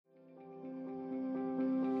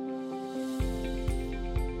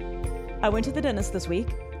I went to the dentist this week,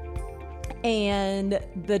 and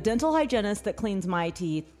the dental hygienist that cleans my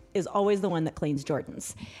teeth is always the one that cleans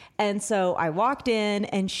Jordan's. And so I walked in,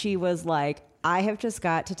 and she was like, I have just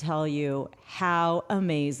got to tell you how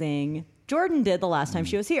amazing Jordan did the last time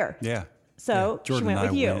she was here. Yeah. So Jordan she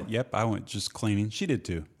went with you. Yep, I went just cleaning. She did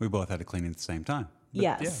too. We both had to clean at the same time. But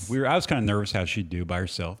Yes. Yeah, I was kind of nervous how she'd do by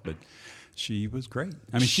herself, but she was great.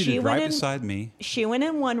 I mean, she did right beside me. She went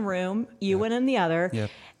in one room, you went in the other.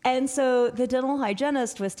 Yep. And so the dental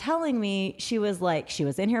hygienist was telling me, she was like, she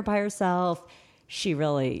was in here by herself. She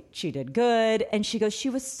did good. And she goes, she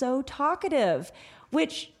was so talkative,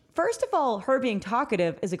 which, first of all, her being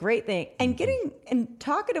talkative is a great thing. And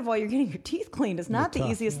talkative while you're getting your teeth cleaned is not the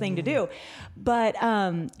easiest thing to do. But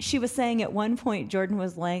she was saying at one point, Jordan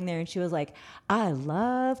was laying there and she was like, I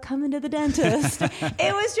love coming to the dentist.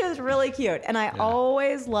 It was just really cute. And I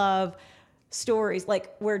always love stories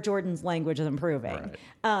like where Jordan's language is improving.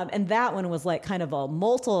 Right. And that one was like kind of a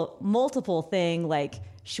multiple thing. Like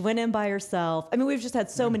she went in by herself. I mean, we've just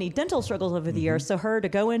had so many dental struggles over the years. So her to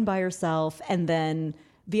go in by herself and then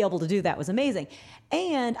be able to do that was amazing.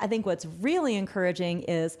 And I think what's really encouraging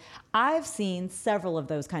is I've seen several of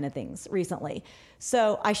those kind of things recently.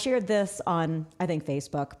 So I shared this on, I think,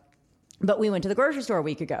 Facebook. But we went to the grocery store a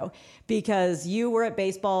week ago because you were at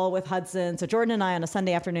baseball with Hudson. So Jordan and I on a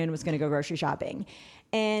Sunday afternoon was going to go grocery shopping.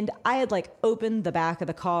 And I had like opened the back of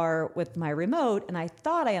the car with my remote and I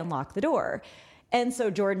thought I unlocked the door. And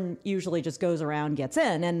so Jordan usually just goes around, gets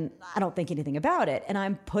in, and I don't think anything about it. And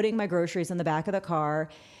I'm putting my groceries in the back of the car.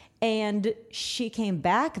 And she came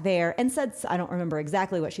back there and said, I don't remember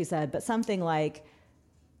exactly what she said, but something like,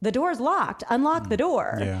 the door's locked, unlock the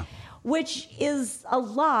door. Yeah. Which is a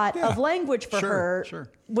lot of language for her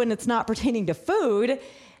when it's not pertaining to food.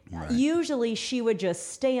 Right. Usually she would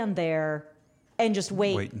just stand there and just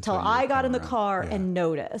wait until I got in the car and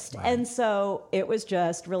noticed. Right. And so it was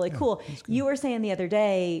just really cool. You were saying the other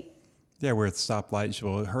day. Yeah, we're at the stoplight. She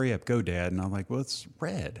well, hurry up, go, Dad. And I'm like, well, it's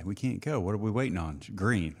red. We can't go. What are we waiting on?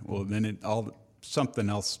 Green. Well, then something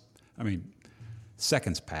else. I mean,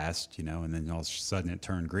 seconds passed, and then all of a sudden it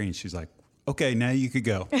turned green. She's like, okay, now you could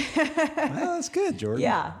go. Well, that's good, Jordan.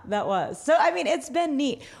 Yeah, that was. So, I mean, it's been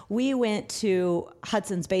neat. We went to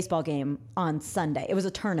Hudson's baseball game on Sunday. It was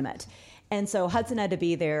a tournament. And so Hudson had to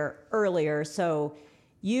be there earlier. So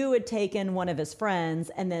you had taken one of his friends,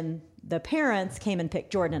 and then the parents came and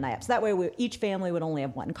picked Jordan and I up. So that way each family would only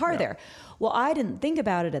have one car there. Well, I didn't think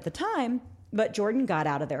about it at the time, but Jordan got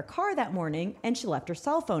out of their car that morning and she left her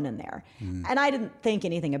cell phone in there. And I didn't think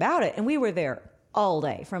anything about it. And we were there all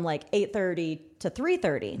day from like 8:30 to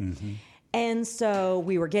 3:30. And so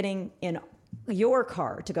we were getting in your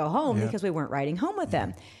car to go home because we weren't riding home with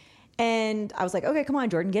them. And I was like, okay, come on,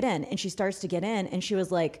 Jordan, get in. And she starts to get in and she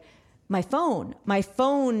was like, my phone.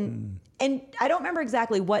 And I don't remember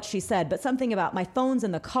exactly what she said, but something about my phone's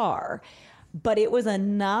in the car. But it was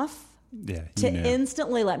enough to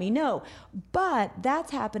instantly let me know. But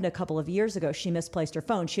that's happened a couple of years ago. She misplaced her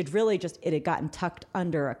phone. She had really it had gotten tucked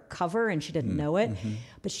under a cover and she didn't know it.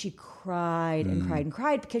 But she cried and cried and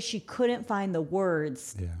cried because she couldn't find the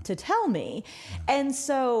words to tell me. And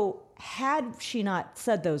so had she not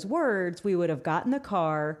said those words, we would have gotten the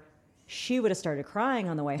car. She would have started crying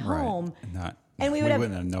on the way home. Right. And we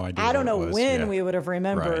wouldn't have no idea. I don't know when we would have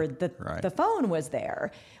remembered that the phone was there.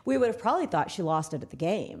 We would have probably thought she lost it at the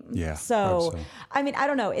game. Yeah. So, I mean, I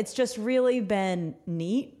don't know. It's just really been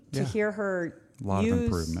neat to hear her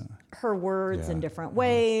use her words in different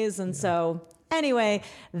ways. And so, anyway,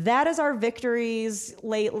 that is our victories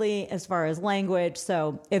lately as far as language.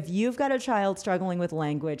 So if you've got a child struggling with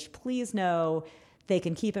language, please know they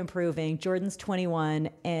can keep improving. Jordan's 21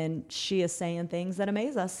 and she is saying things that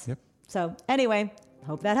amaze us. Yep. So anyway,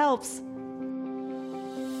 hope that helps.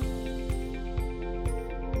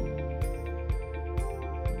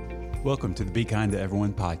 Welcome to the Be Kind to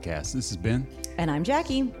Everyone podcast. This is Ben. And I'm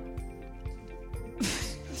Jackie.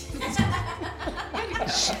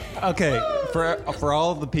 Okay, for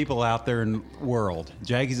all the people out there in the world,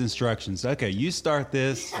 Jackie's instructions. Okay, you start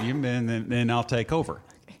this, then I'll take over.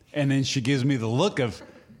 And then she gives me the look of,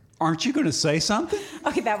 aren't you going to say something?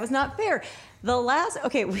 Okay, that was not fair.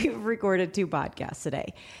 We've recorded 2 podcasts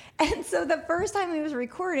today. And so the first time he was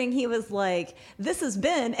recording, he was like, this is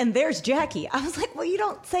Ben, and there's Jackie. I was like, well, you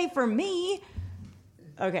don't say for me.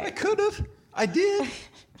 Okay. I could have. I did.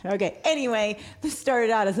 Okay. Anyway, this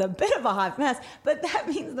started out as a bit of a hot mess, but that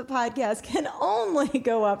means the podcast can only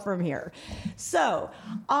go up from here. So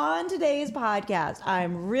on today's podcast,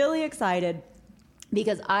 I'm really excited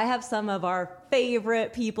because I have some of our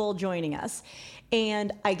favorite people joining us.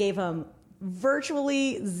 And I gave them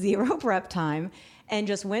virtually zero prep time and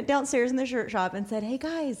just went downstairs in the shirt shop and said, hey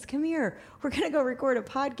guys, come here. We're going to go record a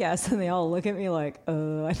podcast. And they all look at me like,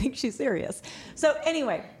 I think she's serious. So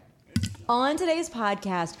anyway, on today's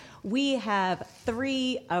podcast, we have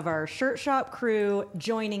 3 of our shirt shop crew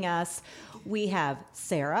joining us. We have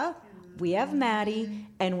Sarah, we have Maddie,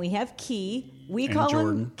 and we have KEI. We call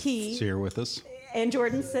him KEI. Here with us. And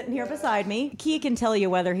Jordan's sitting here beside me. KEI can tell you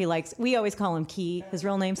whether he likes, we always call him KEI. His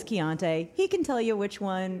real name's Keontae. He can tell you which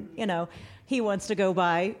one, he wants to go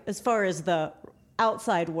by as far as the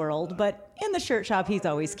outside world. But in the shirt shop, he's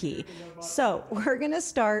always KEI. So we're going to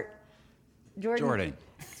start. Jordan.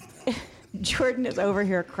 Jordan is over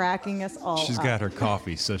here cracking us all She's up. got her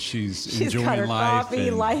coffee, so she's enjoying got her life. Coffee.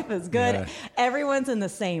 Life is good. Yeah. Everyone's in the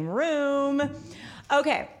same room.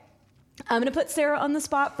 Okay. I'm going to put Sarah on the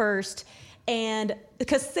spot first. And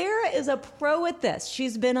because Sarah is a pro at this,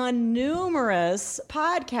 she's been on numerous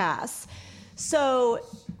podcasts. So,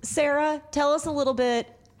 Sarah, tell us a little bit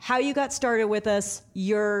how you got started with us,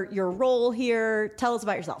 your role here. Tell us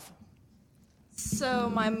about yourself. So,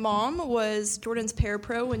 my mom was Jordan's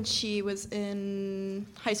parapro when she was in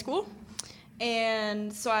high school.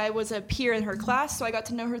 And so I was a peer in her class, so I got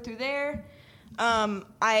to know her through there.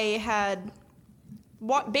 I had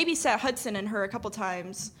babysat Hudson and her a couple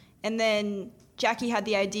times. And then Jackie had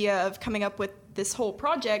the idea of coming up with this whole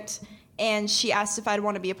project, and she asked if I'd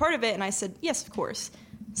want to be a part of it, and I said, yes, of course.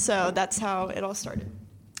 So that's how it all started.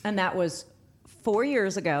 And that was 4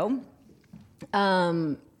 years ago.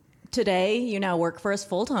 Today, you now work for us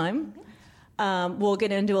full time. We'll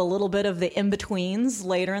get into a little bit of the in-betweens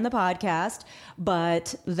later in the podcast,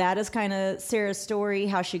 but that is kind of Sarah's story,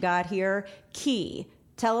 how she got here. KEI,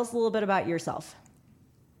 tell us a little bit about yourself.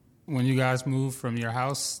 When you guys moved from your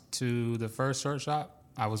house to the first shirt shop,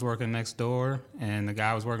 I was working next door, and the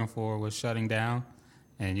guy I was working for was shutting down.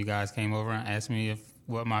 And you guys came over and asked me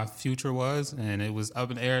what my future was, and it was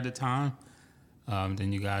up in the air at the time.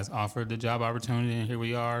 Then you guys offered the job opportunity, and here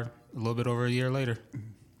we are a little bit over a year later.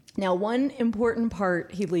 Now, one important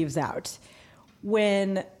part he leaves out.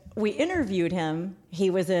 When we interviewed him, he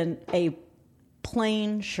was in a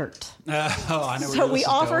plain shirt. I know. So we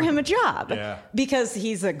offer him a job Yeah. because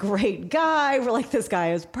he's a great guy. We're like, this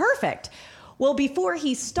guy is perfect. Well, before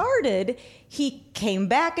he started, he came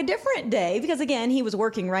back a different day because, again, he was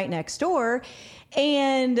working right next door.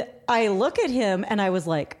 And I look at him and I was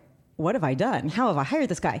like, what have I done? How have I hired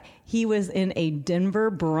this guy? He was in a Denver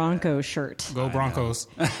Broncos shirt. Go Broncos.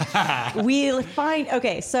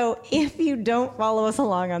 Okay, so if you don't follow us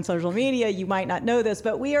along on social media, you might not know this,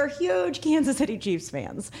 but we are huge Kansas City Chiefs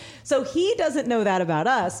fans. So he doesn't know that about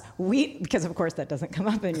us. Because of course that doesn't come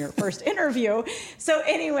up in your first interview. So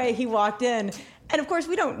anyway, he walked in, and of course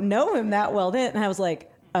we don't know him that well then. And I was like,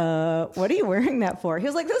 what are you wearing that for? He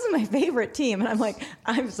was like, this is my favorite team. And I'm like,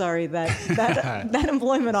 I'm sorry that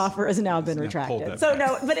employment offer has now been retracted. So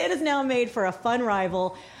no, but it is now made for a fun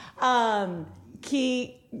rival.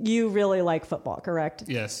 KEI, you really like football, correct?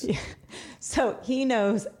 Yes. So he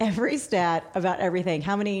knows every stat about everything.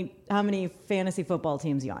 How many fantasy football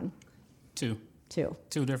teams you on? 2. 2.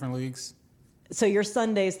 2 different leagues. So your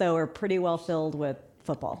Sundays, though, are pretty well filled with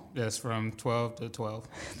football. Yes, from 12 to 12.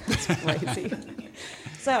 That's crazy.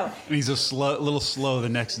 So And he's little slow the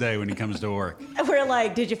next day when he comes to work. we're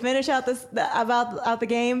like, did you finish out out the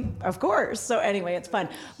game? Of course. So anyway, it's fun.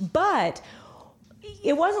 But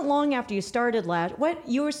it wasn't long after you started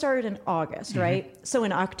you were started in August, right? So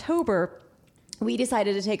in October, we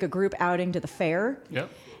decided to take a group outing to the fair. Yep.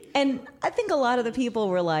 And I think a lot of the people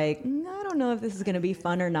were like, I don't know if this is going to be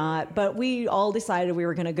fun or not, but we all decided we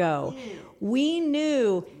were going to go. We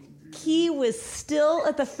knew KEI was still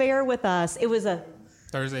at the fair with us. It was a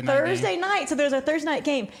Thursday night. So there's a Thursday night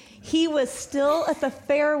game. He was still at the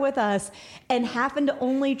fair with us and happened to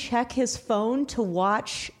only check his phone to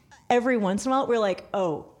watch every once in a while. We're like,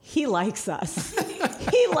 oh, he likes us.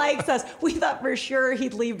 He likes us. We thought for sure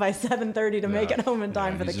he'd leave by 7:30 to make it home in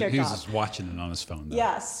time for the kickoff. He's just watching it on his phone, though.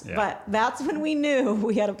 Yes, Yeah. but that's when we knew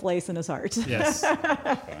we had a place in his heart. Yes.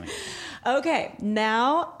 Okay,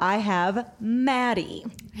 now I have Maddie.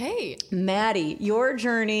 Hey. Maddie, your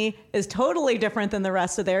journey is totally different than the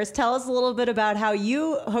rest of theirs. Tell us a little bit about how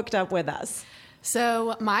you hooked up with us.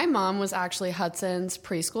 So my mom was actually Hudson's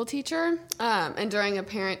preschool teacher. And during a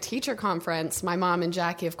parent-teacher conference, my mom and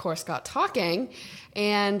Jackie, of course, got talking.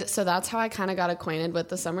 And so that's how I kind of got acquainted with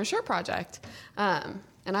the Summer Shirt Project. And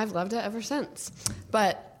I've loved it ever since.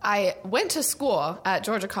 But I went to school at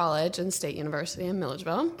Georgia College and State University in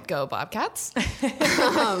Milledgeville. Go Bobcats.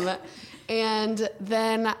 And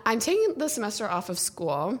then I'm taking the semester off of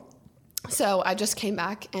school. So I just came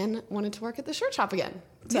back and wanted to work at the shirt shop again.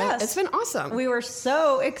 So Yes. it's been awesome. We were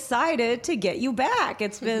so excited to get you back.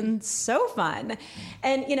 It's been so fun.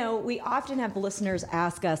 And, we often have listeners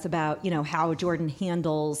ask us about, how Jordan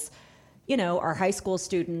handles, our high school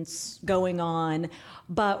students going on.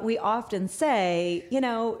 But we often say,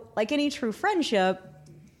 like any true friendship,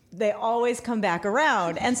 they always come back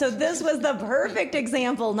around. And so this was the perfect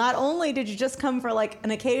example. Not only did you just come for like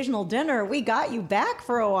an occasional dinner, we got you back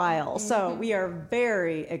for a while. So we are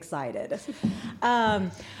very excited.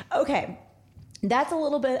 Okay. That's a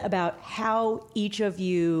little bit about how each of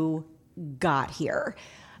you got here.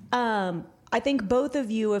 I think both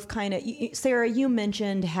of you have Sarah, you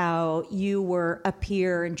mentioned how you were a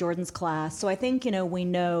peer in Jordan's class. So I think, we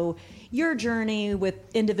know your journey with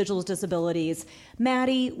individuals with disabilities.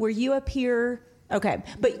 Maddie, were you a peer? Okay.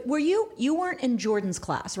 But you weren't in Jordan's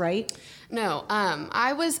class, right? No,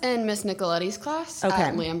 I was in Miss Nicoletti's class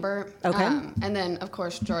at Lambert. Okay. And then, of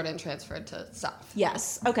course, Jordan transferred to South.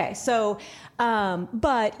 Yes. Okay. So,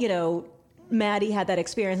 but, Maddie had that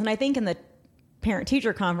experience. And I think in the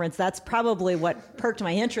parent-teacher conference, that's probably what perked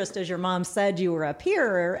my interest, as your mom said you were a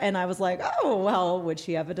peer. And I was like, oh, well, would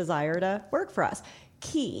she have a desire to work for us?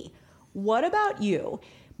 KEI, what about you?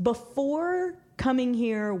 Before coming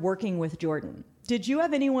here, working with Jordan, did you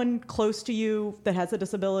have anyone close to you that has a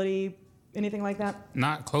disability, anything like that?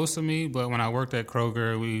 Not close to me, but when I worked at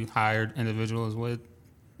Kroger, we hired individuals with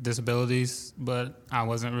disabilities, but I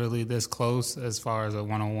wasn't really this close as far as a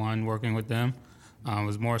one-on-one working with them. It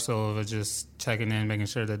was more so of just checking in, making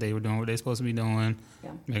sure that they were doing what they're supposed to be doing,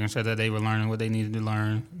 making sure that they were learning what they needed to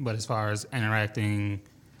learn. But as far as interacting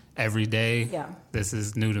every day, this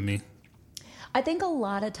is new to me. I think a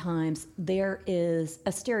lot of times there is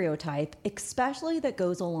a stereotype, especially that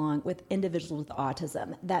goes along with individuals with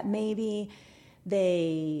autism, that maybe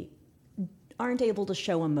they aren't able to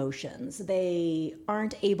show emotions, they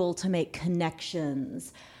aren't able to make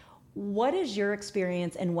connections. What is your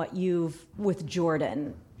experience and what you've with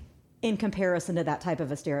Jordan in comparison to that type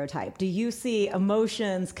of a stereotype? Do you see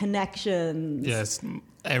emotions, connections? Yes,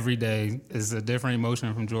 every day is a different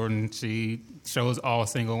emotion from Jordan. She shows all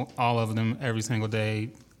of them every single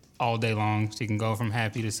day, all day long. She can go from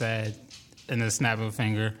happy to sad in the snap of a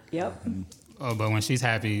finger. Yep. But when she's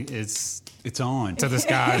happy, it's on to the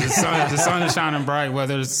sky. The sun is shining bright,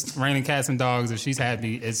 whether it's raining cats and dogs. If she's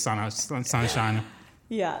happy, it's sun shining.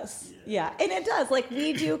 Yes. Yeah. And it does. Like,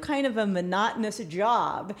 we do kind of a monotonous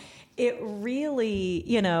job. It really,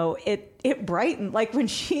 it brightened. Like when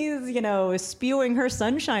she's, spewing her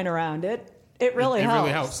sunshine around it really helps. It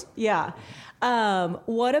really helps. Yeah.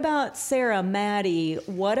 What about Sarah, Maddie?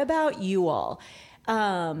 What about you all?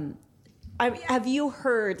 Have you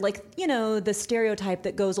heard, the stereotype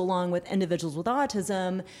that goes along with individuals with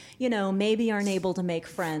autism, maybe aren't able to make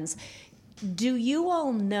friends? Do you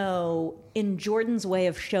all know, in Jordan's way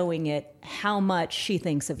of showing it, how much she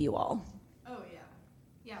thinks of you all? Oh, yeah.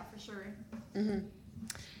 Yeah, for sure. Mm-hmm.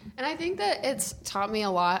 And I think that it's taught me a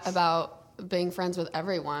lot about being friends with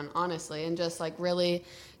everyone, honestly, and just really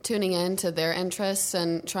tuning in to their interests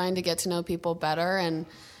and trying to get to know people better, and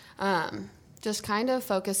just kind of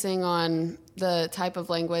focusing on the type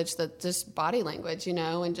of language that just body language,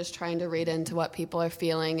 and just trying to read into what people are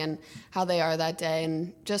feeling and how they are that day,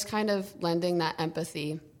 and just kind of lending that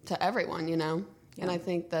empathy to everyone, Yeah. And I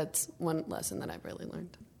think that's one lesson that I've really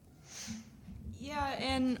learned. Yeah,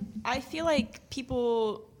 and I feel like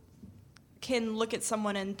people can look at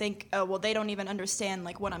someone and think, oh, well, they don't even understand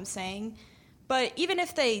what I'm saying. But even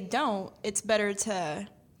if they don't, it's better to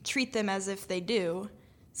treat them as if they do.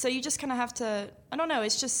 So you just kind of have to, I don't know,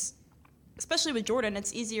 it's just, especially with Jordan,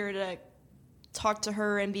 it's easier to talk to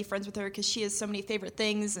her and be friends with her because she has so many favorite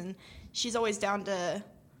things, and she's always down to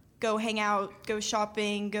go hang out, go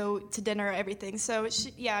shopping, go to dinner, everything. So, it's.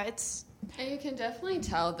 And you can definitely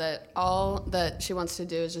tell that all that she wants to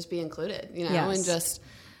do is just be included, Yes. and just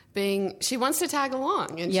she wants to tag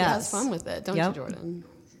along, and she has fun with it, don't you, Jordan?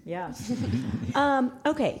 Yeah.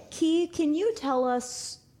 Okay, KEI, can you tell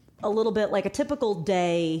us a little bit, like a typical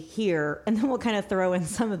day here, and then we'll kind of throw in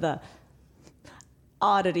some of the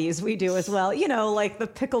oddities we do as well, like the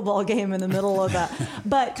pickleball game in the middle of that.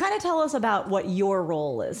 But kind of tell us about what your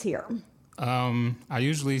role is here. I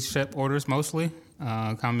usually ship orders mostly.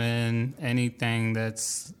 Come in anything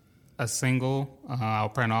that's a single. I'll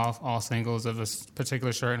print off all singles of a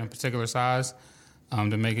particular shirt in a particular size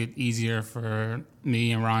to make it easier for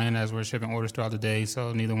me and Ryan as we're shipping orders throughout the day.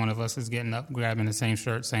 So neither one of us is getting up, grabbing the same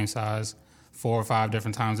shirt, same size, 4 or 5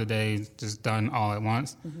 different times a day, just done all at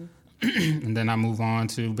once. Mm-hmm. And then I move on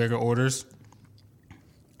to bigger orders.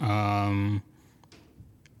 And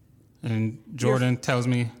Jordan tells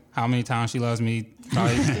me how many times she loves me,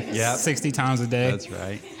 probably 60 times a day. That's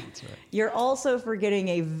right. That's right. You're also forgetting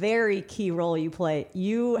a very key role you play.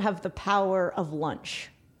 You have the power of lunch.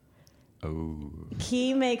 Oh.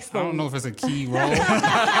 Key makes the... I don't know if it's a key role.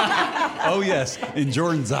 Oh, yes. In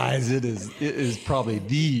Jordan's eyes, it is probably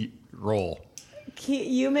the role. Key,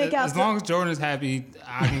 you make out... As long as Jordan is happy,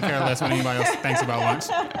 I can care less what anybody else thinks about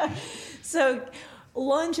lunch. So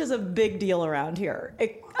lunch is a big deal around here.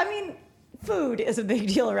 Food is a big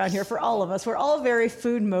deal around here for all of us. We're all very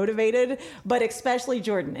food motivated, but especially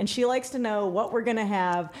Jordan. And she likes to know what we're going to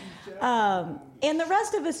have. And the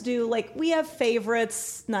rest of us do. Like, we have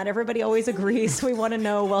favorites. Not everybody always agrees. We want to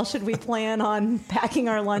know, well, should we plan on packing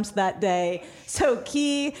our lunch that day? So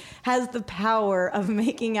Key has the power of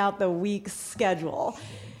making out the week's schedule.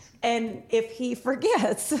 And if he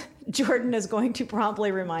forgets, Jordan is going to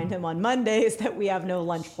promptly remind him on Mondays that we have no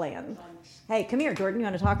lunch plan. Hey, come here, Jordan. You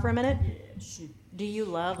want to talk for a minute? Do you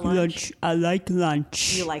love lunch? I like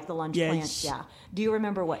lunch. You like the lunch Yes. plan? Yeah. Do you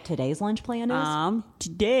remember what today's lunch plan is?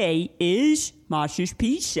 Today is Master's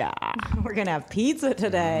Pizza. We're going to have pizza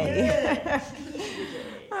today.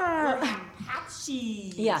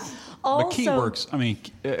 Patsy. Yeah. But Key Also, works,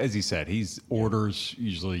 as he said, he's orders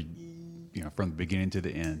usually, from the beginning to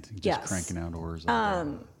the end. Just Yes. cranking out orders. all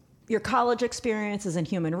day. your college experience is in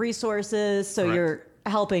human resources, so Correct. you're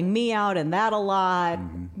helping me out in that a lot.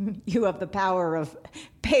 You have the power of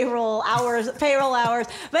payroll hours.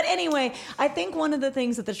 But anyway, I think one of the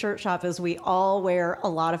things at the shirt shop is we all wear a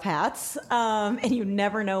lot of hats, and you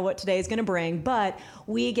never know what today is going to bring. But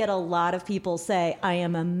we get a lot of people say, I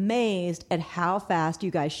am amazed at how fast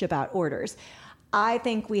you guys ship out orders. I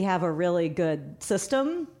think we have a really good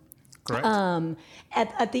system. Correct.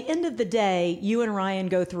 At the end of the day, you and Ryan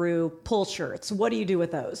go through pull shirts. What do you do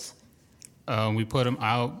with those? We put them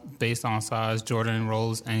out based on size. Jordan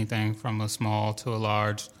rolls anything from a small to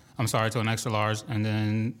to an extra large. And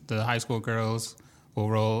then the high school girls will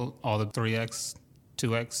roll all the 3X,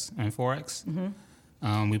 2X, and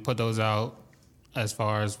 4X. We put those out as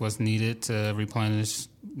far as what's needed to replenish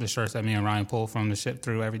the shirts that me and Ryan pull from the ship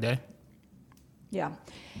through every day. Yeah.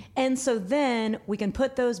 And so then we can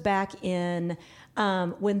put those back in.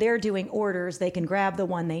 When they're doing orders, they can grab the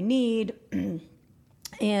one they need.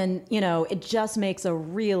 And, it just makes a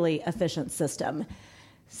really efficient system.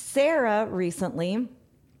 Sarah recently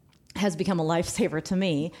has become a lifesaver to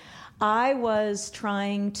me. I was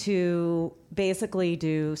trying to basically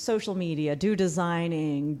do social media, do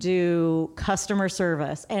designing, do customer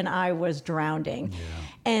service, and I was drowning. Yeah.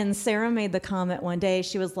 And Sarah made the comment one day,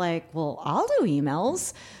 she was like, well, I'll do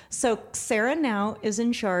emails. So Sarah now is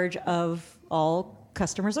in charge of all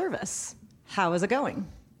customer service. How is it going?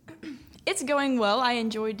 It's going well. I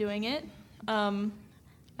enjoy doing it. I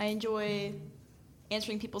enjoy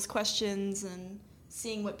answering people's questions and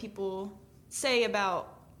seeing what people say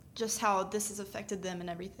about just how this has affected them and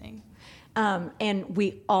everything. And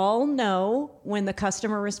we all know when the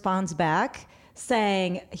customer responds back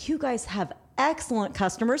saying, you guys have excellent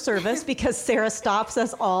customer service, because Sarah stops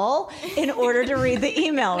us all in order to read the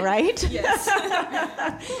email, right? Yes.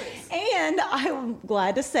 And I'm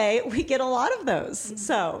glad to say we get a lot of those.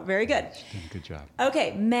 So very good. Good job.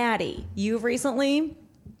 Okay, Maddie, you've recently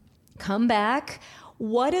come back.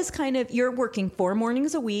 What is you're working 4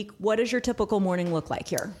 mornings a week. What does your typical morning look like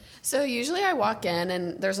here? So usually I walk in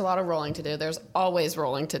and there's a lot of rolling to do. There's always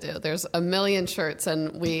rolling to do. There's a million shirts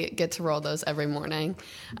and we get to roll those every morning.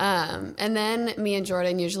 And then me and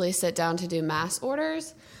Jordan usually sit down to do mass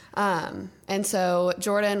orders. And so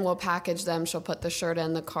Jordan will package them. She'll put the shirt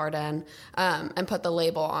in, the card in, and put the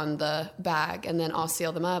label on the bag. And then I'll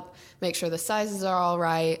seal them up, make sure the sizes are all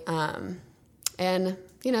right. And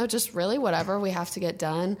just really whatever we have to get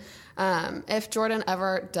done. If Jordan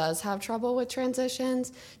ever does have trouble with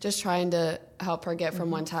transitions, just trying to help her get from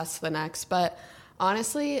one task to the next. But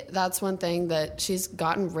honestly, that's one thing that she's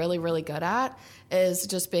gotten really, really good at, is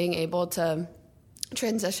just being able to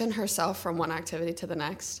transition herself from one activity to the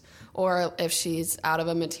next. Or if she's out of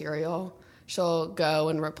a material, she'll go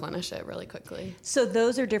and replenish it really quickly. So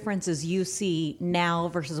those are differences you see now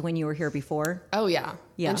versus when you were here before? Oh, yeah.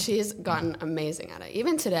 Yeah. And she's gotten amazing at it.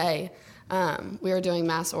 Even today, we were doing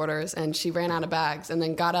mass orders, and she ran out of bags and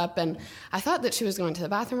then got up, and I thought that she was going to the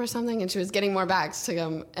bathroom or something, and she was getting more bags to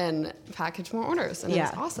come and package more orders, and it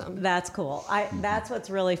was awesome. That's cool. That's what's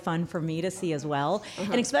really fun for me to see as well.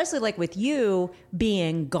 And especially like with you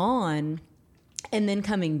being gone and then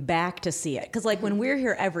coming back to see it. Because when we're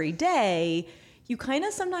here every day, you kind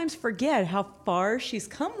of sometimes forget how far she's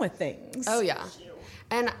come with things. Oh, yeah.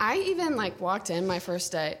 And I even walked in my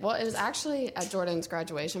first day. Well, it was actually at Jordan's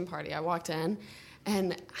graduation party. I walked in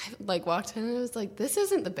And I like walked in and I was like, this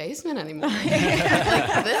isn't the basement anymore.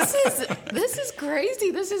 Like, this is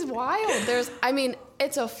crazy. This is wild.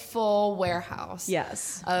 It's a full warehouse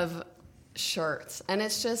Yes. of shirts. And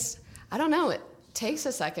it's just, I don't know, it takes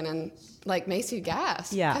a second and like makes you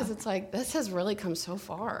gasp. Yeah. Because it's like, this has really come so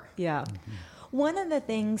far. Yeah. One of the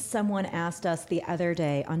things someone asked us the other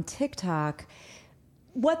day on TikTok,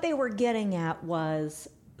 what they were getting at was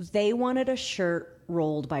they wanted a shirt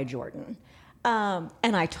rolled by Jordan.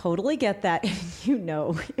 And I totally get that, if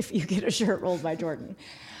you get a shirt rolled by Jordan.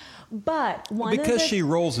 But because she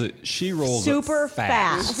rolls it super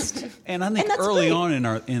fast. And I think that's early great.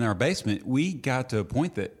 on in our basement, we got to a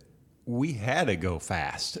point that we had to go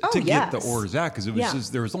fast Oh, to get the yes. orders out because it was Yeah.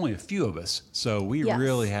 just there was only a few of us, so we Yes.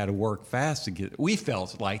 really had to work fast to get. We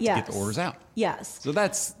felt like to get the Yes. orders out. Yes. So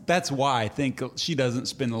that's why I think she doesn't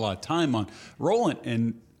spend a lot of time on rolling.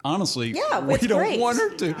 And honestly, Yeah, we it's don't great. want her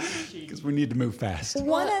to because we need to move fast.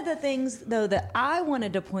 One of the things, though, that I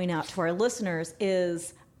wanted to point out to our listeners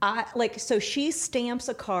is so she stamps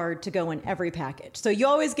a card to go in every package. So you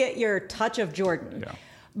always get your touch of Jordan. Yeah.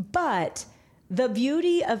 But the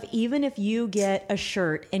beauty of even if you get a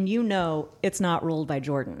shirt and it's not rolled by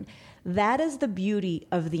Jordan, that is the beauty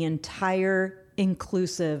of the entire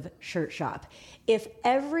inclusive shirt shop. If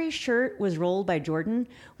every shirt was rolled by Jordan,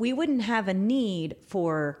 we wouldn't have a need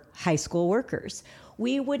for high school workers.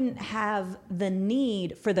 We wouldn't have the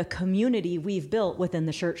need for the community we've built within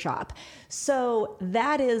the shirt shop. So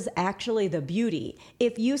that is actually the beauty.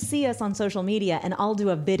 If you see us on social media, and I'll do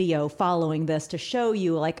a video following this to show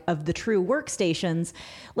you of the true workstations,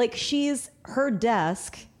 her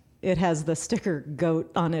desk, it has the sticker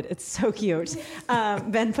goat on it. It's so cute.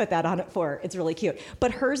 Ben put that on it for her. It's really cute.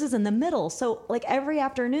 But hers is in the middle. So every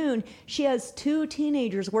afternoon, she has two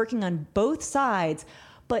teenagers working on both sides,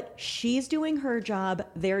 but she's doing her job,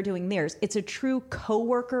 they're doing theirs. It's a true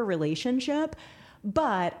coworker relationship.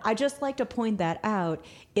 But I just like to point that out.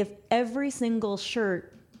 If every single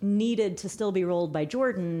shirt needed to still be rolled by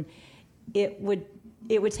Jordan, it would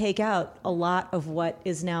take out a lot of what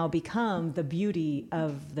is now become the beauty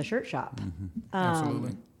of the shirt shop.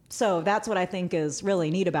 Absolutely. So that's what I think is really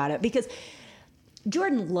neat about it, because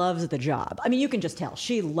Jordan loves the job. I mean, you can just tell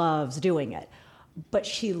she loves doing it, but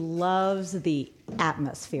she loves the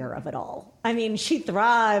atmosphere of it all. I mean, she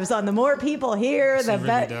thrives on the more people here, She the really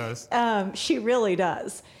better. does. She really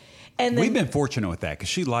does. And then, We've been fortunate with that because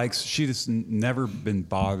she just never been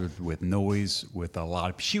bothered with noise with a lot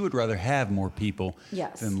of. She would rather have more people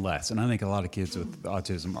Yes. than less. And I think a lot of kids with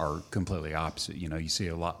autism are completely opposite. You see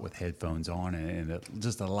a lot with headphones on and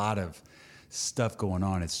just a lot of stuff going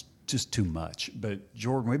on. It's just too much. But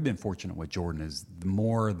Jordan, we've been fortunate with Jordan is the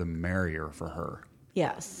more the merrier for her.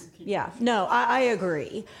 yes. Yeah. No, I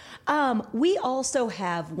agree. We also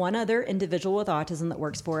have one other individual with autism that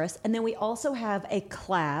works for us. And then we also have a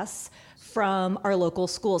class from our local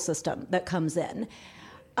school system that comes in.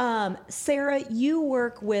 Sarah, you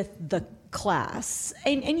work with the class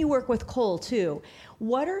and you work with Cole too.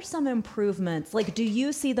 What are some improvements? Do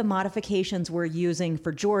you see the modifications we're using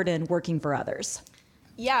for Jordan working for others?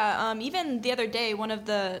 Yeah, even the other day, one of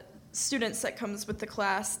the students that comes with the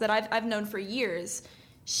class that I've known for years,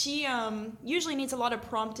 she usually needs a lot of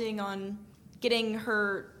prompting on getting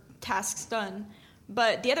her tasks done.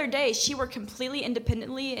 But the other day, she worked completely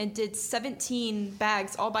independently and did 17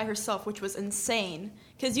 bags all by herself, which was insane.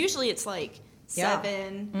 Because usually it's Yeah.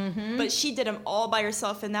 7, but she did them all by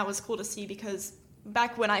herself, and that was cool to see because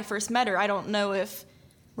back when I first met her, I don't know if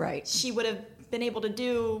Right. she would have been able to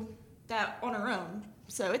do that on her own.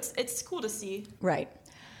 So it's cool to see. Right.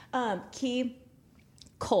 KEI,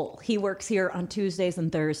 Cole, he works here on Tuesdays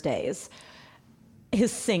and Thursdays.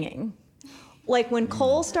 His singing. When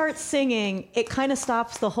Cole starts singing, it kind of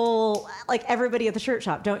stops the whole, everybody at the shirt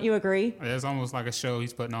shop. Don't you agree? It's almost like a show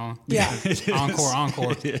he's putting on. Yeah.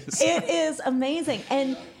 Encore. It is. It is amazing.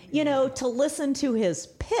 And, to listen to his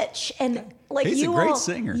pitch and He's a great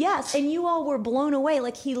singer. Yes. And you all were blown away.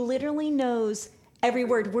 He literally knows every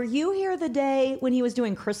word. Were you here the day when he was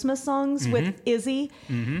doing Christmas songs with Izzy?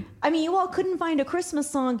 Mm-hmm. I mean, you all couldn't find a Christmas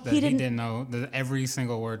song. He didn't know every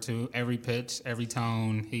single word to, every pitch, every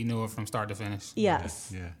tone. He knew it from start to finish.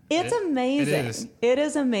 Yes. Yeah. It's amazing. It is. It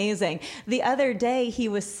is amazing. The other day he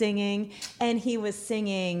was singing,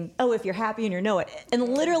 Oh, If You're Happy and You Know It. And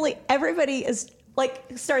literally everybody is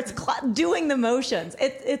starts doing the motions.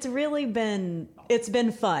 It's really been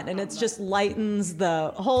fun, and it's just lightens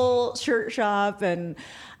the whole shirt shop. And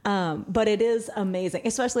but it is amazing,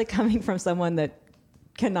 especially coming from someone that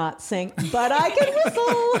cannot sing, but I can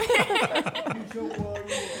whistle.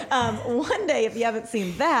 One day, if you haven't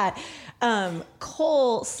seen that,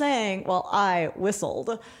 Cole sang while I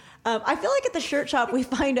whistled. I feel like at the shirt shop we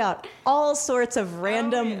find out all sorts of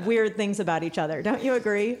random weird things about each other. Don't you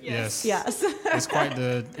agree? Yes. Yes. It's quite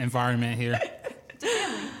the environment here.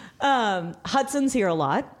 Hudson's here a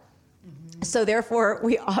lot. So therefore,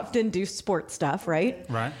 we often do sports stuff, right?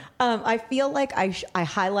 Right. I feel like I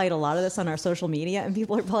highlight a lot of this on our social media, and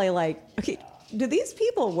people are probably like, okay, do these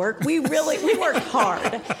people work? We work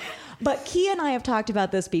hard. But Key and I have talked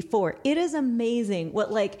about this before. It is amazing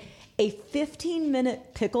what like a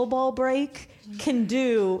 15-minute pickleball break can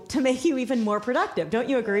do to make you even more productive. Don't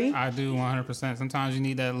you agree? I do 100%. Sometimes you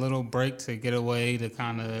need that little break to get away to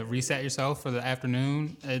kind of reset yourself for the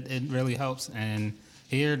afternoon. It really helps. And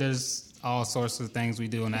here there's all sorts of things we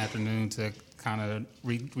do in the afternoon to kind of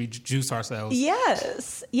rejuice ourselves.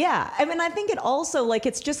 Yes. Yeah. I mean, I think it also, like,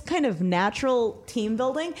 it's just kind of natural team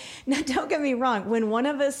building. Now, don't get me wrong. When one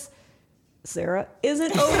of us, Sarah,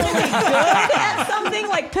 isn't overly good at something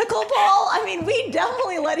like pickleball, I mean, we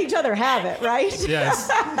definitely let each other have it, right? Yes.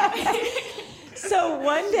 So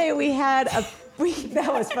one day we had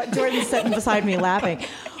that was fun. Jordan's sitting beside me laughing.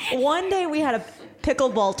 One day we had a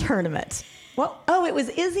pickleball tournament. Well, it was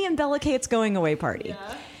Izzy and Bella Kate's going away party.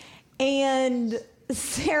 Yeah. And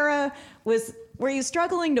Sarah were you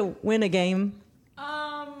struggling to win a game?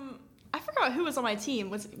 I forgot who was on my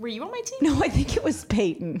team. Were you on my team? No, I think it was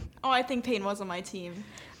Peyton. Oh, I think Peyton was on my team.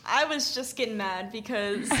 I was just getting mad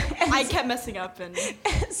because I kept messing up. And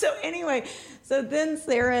so anyway, then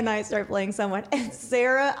Sarah and I start playing someone. And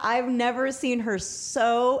Sarah, I've never seen her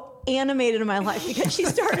so animated in my life because she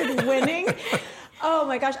started winning. Oh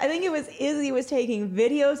my gosh, I think it was Izzy was taking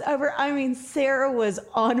videos of her. I mean, Sarah was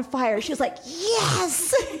on fire. She was like,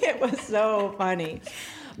 yes! It was so funny.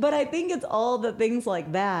 But I think it's all the things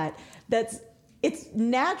like that it's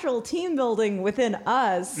natural team building within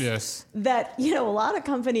us. Yes. That, a lot of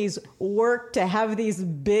companies work to have these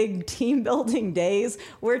big team building days.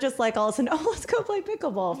 We're just like all of a sudden, let's go play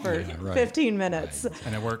pickleball for 15 minutes. Right.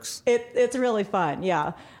 And it works. It's really fun,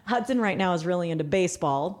 yeah. Hudson right now is really into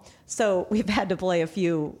baseball. So we've had to play a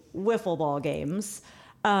few wiffle ball games.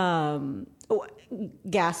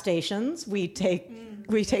 Gas stations. We take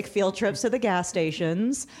field trips to the gas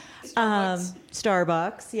stations.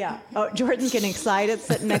 Starbucks. Yeah. Oh, Jordan's getting excited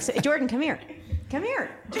sitting next to Jordan. Come here.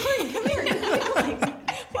 Jordan, come here.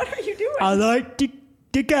 What are you doing? I like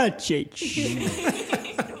the gas station.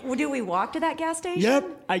 Do we walk to that gas station?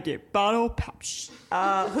 Yep, I get bottle pops.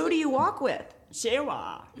 Who do you walk with?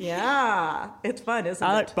 Sarah. Yeah, it's fun, isn't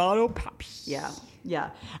I it? like bottle pops. Yeah.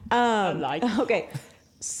 I like. Okay,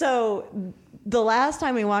 so the last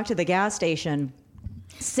time we walked to the gas station,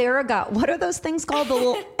 Sarah got, what are those things called? The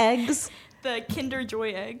little eggs? The Kinder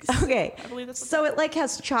Joy eggs. Okay. I believe that's so it like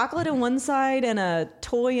has chocolate on one side and a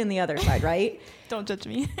toy on the other side, right? Don't judge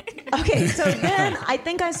me. Okay, so then I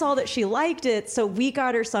think I saw that she liked it, so we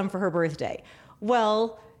got her some for her birthday.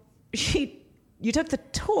 Well, you took the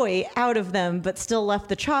toy out of them, but still left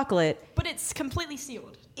the chocolate. But it's completely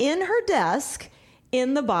sealed. In her desk,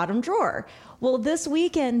 in the bottom drawer. Well, this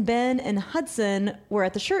weekend, Ben and Hudson were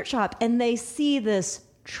at the shirt shop, and they see this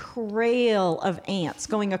trail of ants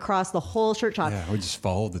going across the whole shirt shop. Yeah, we just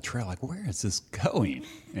followed the trail. Like, where is this going?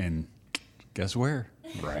 And guess where?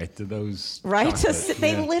 Right to those. Right chocolates.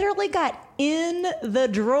 they literally got in the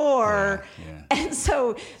drawer. Yeah. And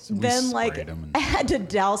so Ben sprayed them and- had to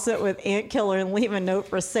douse it with ant killer and leave a note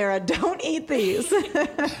for Sarah. Don't eat these.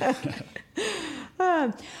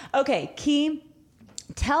 Okay, Key,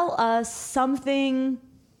 tell us something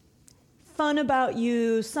fun about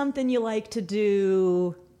you, something you like to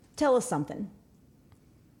do. Tell us something.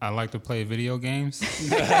 I like to play video games.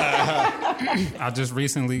 I just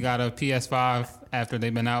recently got a PS5 after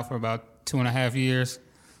they've been out for about 2.5 years.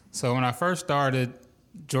 So when I first started,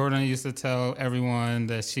 Jordan used to tell everyone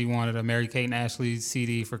that she wanted a Mary Kate and Ashley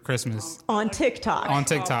CD for Christmas. On TikTok. On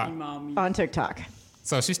TikTok. On TikTok.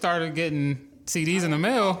 So she started getting CDs in the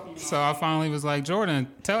mail. So I finally was like, Jordan,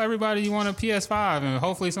 tell everybody you want a PS5 and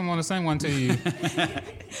hopefully someone will send one to you.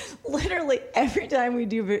 Literally every time we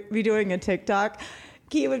be doing a TikTok,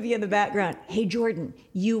 Key would be in the background. Hey, Jordan,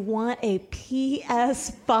 you want a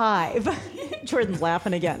PS5? Jordan's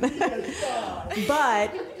laughing again.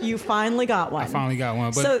 But you finally got one. I finally got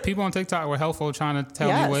one. But So- people on TikTok were helpful trying to tell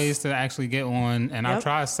Yes. me ways to actually get one. And Yep. I've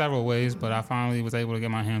tried several ways, but I finally was able to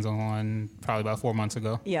get my hands on one probably about 4 months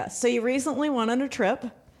ago. Yeah. So you recently went on a trip.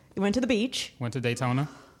 You went to the beach Went to Daytona.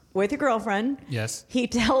 with your girlfriend. Yes. He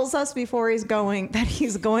tells us before he's going that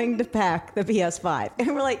he's going to pack the PS5.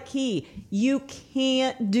 And we're like, Key, you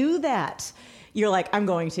can't do that. You're like, I'm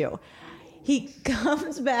going to. he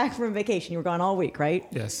comes back from vacation. You were gone all week, right?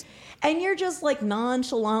 Yes. And you're just like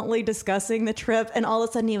nonchalantly discussing the trip. And all of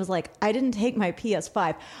a sudden he was like, I didn't take my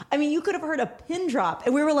PS5. I mean, you could have heard a pin drop.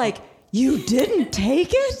 And we were like, you didn't take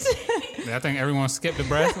it? I think everyone skipped a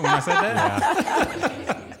breath when I said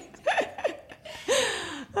that.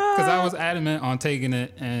 Because I was adamant on taking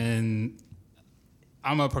it, and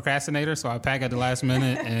I'm a procrastinator, so I pack at the last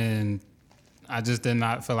minute, and I just did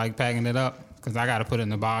not feel like packing it up because I got to put it in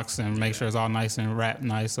the box and make sure it's all nice and wrapped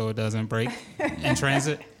nice so it doesn't break in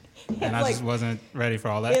transit. And I just wasn't ready for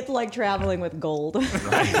all that. It's like traveling with gold.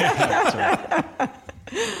 That's right.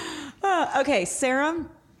 Okay, Sarah,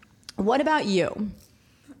 what about you?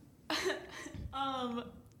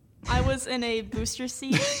 I was in a booster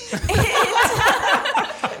seat.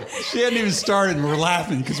 She hadn't even started, and we're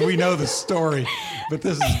laughing because we know the story. But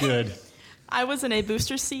this is good. I was in a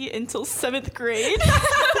booster seat until 7th grade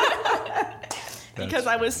because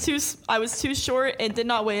I was too short and did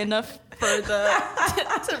not weigh enough for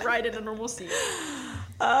to ride in a normal seat.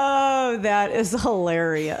 Oh, that is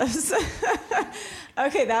hilarious.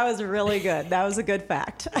 Okay, that was really good. That was a good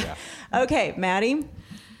fact. Yeah. Okay, Maddie.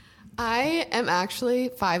 I am actually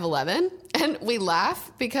 5'11", and we laugh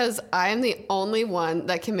because I am the only one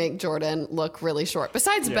that can make Jordan look really short,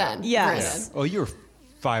 besides Ben. Yes. granted. Oh, you were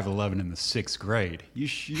 5'11" in the 6th grade.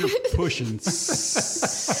 You're pushing.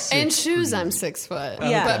 In shoes, I'm 6 foot.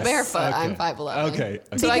 Yes. But barefoot, Okay. I'm 5'11". Okay.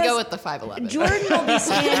 So I Because go with the 5'11". Jordan will be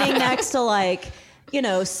standing next to like, you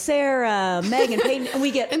know, Sarah, Megan, Peyton, and we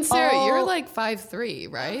get And Sarah, all- you're like 5'3",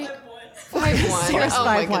 right? 5'1". Sarah's Oh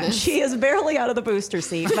my 5'1". goodness. She is barely out of the booster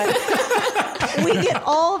seat, but we get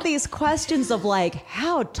all these questions of like,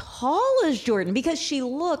 how tall is Jordan? Because she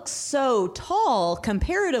looks so tall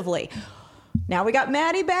comparatively. Now we got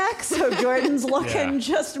Maddie back, so Jordan's looking Yeah.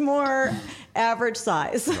 just more average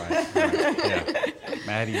size. Right. Yeah.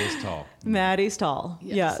 Maddie is tall. Maddie's tall.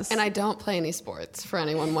 Yes. And I don't play any sports, for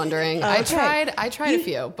anyone wondering. Okay. I tried a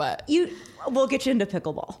few, but We'll get you into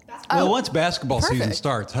pickleball. Well, once basketball season perfect.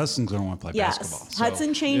 starts, Hudson's going to want to play Yes. basketball. So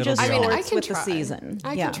Hudson changes it'll be all- sports with the season.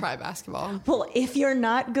 I Yeah. can try basketball. Well, if you're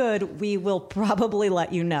not good, we will probably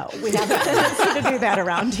let you know. We have a tendency to do that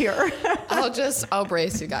around here. I'll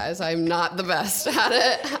brace you guys. I'm not the best at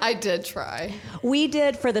it. I did try. We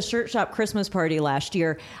did for the Shirt Shop Christmas party last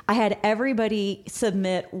year. I had everybody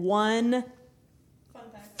submit one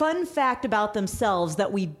fun fact about themselves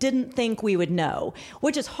that we didn't think we would know,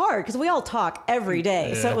 which is hard because we all talk every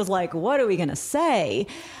day. So Yeah. it was like, what are we going to say?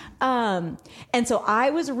 And so I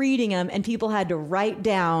was reading them, and people had to write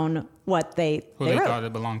down what they Who they wrote. thought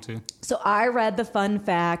it belonged to. So I read the fun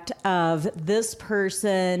fact of this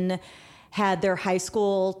person had their high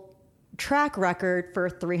school track record for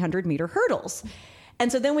 300-meter hurdles.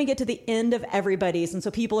 And so then we get to the end of everybody's, and so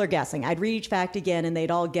people are guessing. I'd read each fact again, and they'd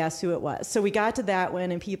all guess who it was. So we got to that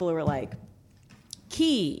one, and people were like,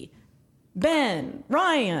 Key, Ben,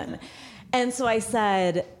 Ryan. And so I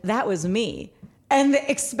said, that was me. And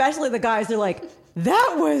especially the guys, they're like,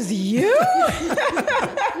 that was you?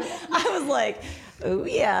 I was like, oh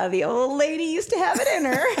yeah, the old lady used to have it in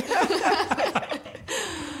her.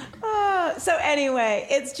 So anyway,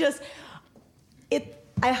 it's just,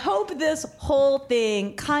 I hope this whole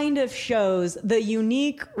thing kind of shows the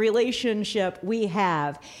unique relationship we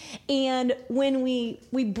have. And when we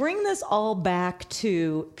bring this all back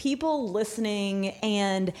to people listening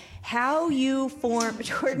and how you form,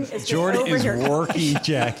 Jordan is just over is here. working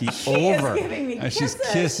Jackie is over. giving me And she's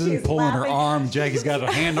kisses. kissing, She's pulling her laughing. arm. Jackie's got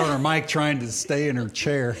her hand on her mic trying to stay in her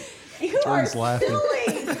chair. You Jordan's are laughing.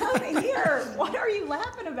 silly. Come here. What are you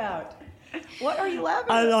laughing about? What are you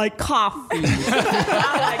laughing I about? like coffee.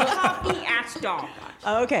 I like coffee at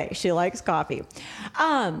Starbucks. Okay, she likes coffee.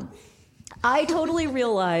 I totally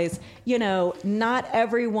realize, not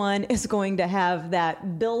everyone is going to have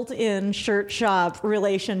that built-in shirt shop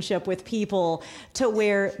relationship with people to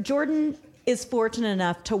where Jordan is fortunate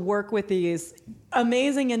enough to work with these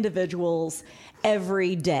amazing individuals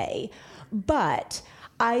every day. But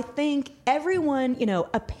I think everyone,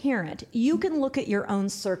 a parent, you can look at your own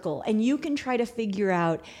circle and you can try to figure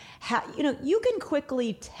out how, you can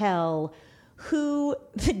quickly tell who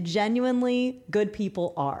the genuinely good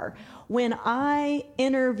people are. When I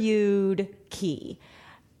interviewed KEI,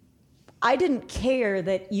 I didn't care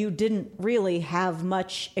that you didn't really have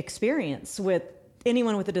much experience with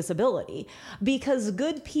anyone with a disability, because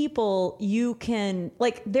good people,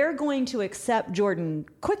 they're going to accept Jordan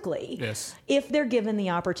quickly. Yes. If they're given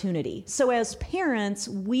the opportunity. So as parents,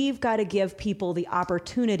 we've got to give people the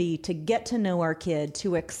opportunity to get to know our kid,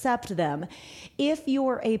 to accept them. If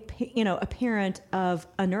you're a parent of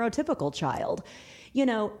a neurotypical child,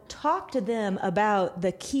 talk to them about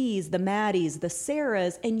the Keys, the Maddies, the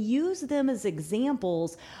Sarahs, and use them as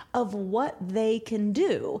examples of what they can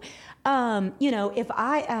do. If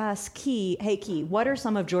I ask Key, hey Key, what are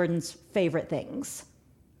some of Jordan's favorite things?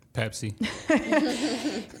 Pepsi.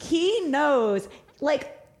 Key knows,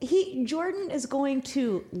 Jordan is going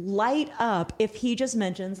to light up if he just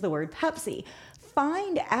mentions the word Pepsi.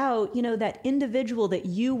 Find out, that individual that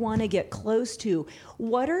you want to get close to.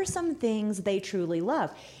 What are some things they truly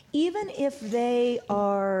love? Even if they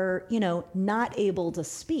are, not able to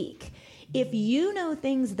speak. If you know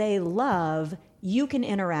things they love, you can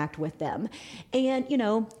interact with them. And,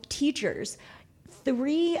 teachers,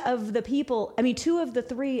 two of the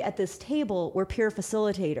three at this table were peer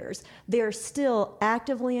facilitators. They're still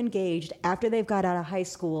actively engaged after they've got out of high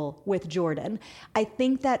school with Jordan. I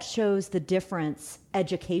think that shows the difference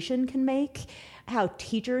education can make, how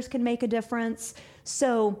teachers can make a difference.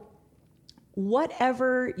 So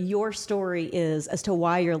whatever your story is as to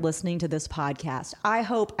why you're listening to this podcast, I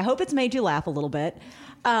hope it's made you laugh a little bit.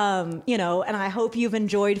 And I hope you've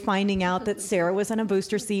enjoyed finding out that Sarah was in a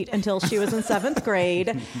booster seat until she was in 7th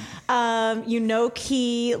grade.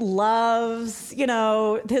 Key loves, his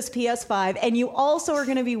PS5. And you also are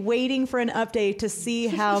going to be waiting for an update to see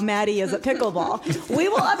how Maddie is at pickleball. We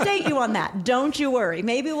will update you on that. Don't you worry.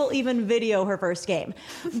 Maybe we'll even video her first game.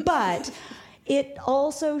 But it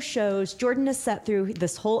also shows, Jordan has sat through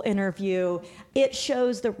this whole interview, it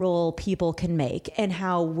shows the role people can make and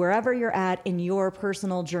how wherever you're at in your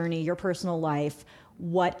personal journey, your personal life,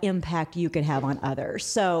 what impact you can have on others.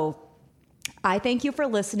 So I thank you for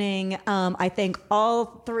listening. I thank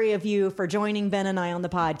all three of you for joining Ben and I on the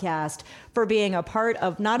podcast, for being a part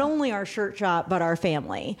of not only our shirt shop, but our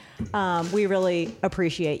family. We really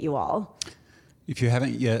appreciate you all. If you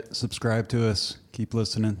haven't yet subscribed to us, keep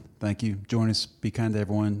listening. Thank you. Join us,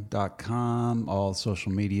 bekindtoeveryone.com, all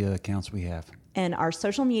social media accounts we have. And our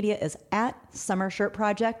social media is at Summer Shirt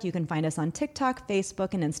Project. You can find us on TikTok,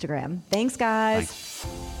 Facebook, and Instagram. Thanks, guys.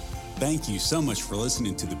 Thank you so much for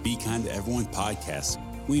listening to the Be Kind to Everyone podcast.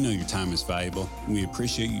 We know your time is valuable, and we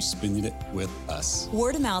appreciate you spending it with us.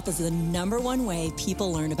 Word of mouth is the #1 way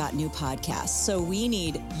people learn about new podcasts. So we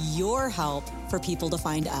need your help for people to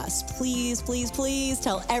find us. Please, please, please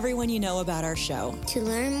tell everyone you know about our show. To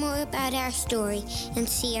learn more about our story and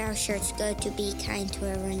see our shirts, go to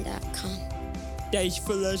bekindtoeveryone.com. Thanks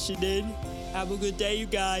for listening. Have a good day, you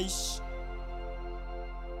guys.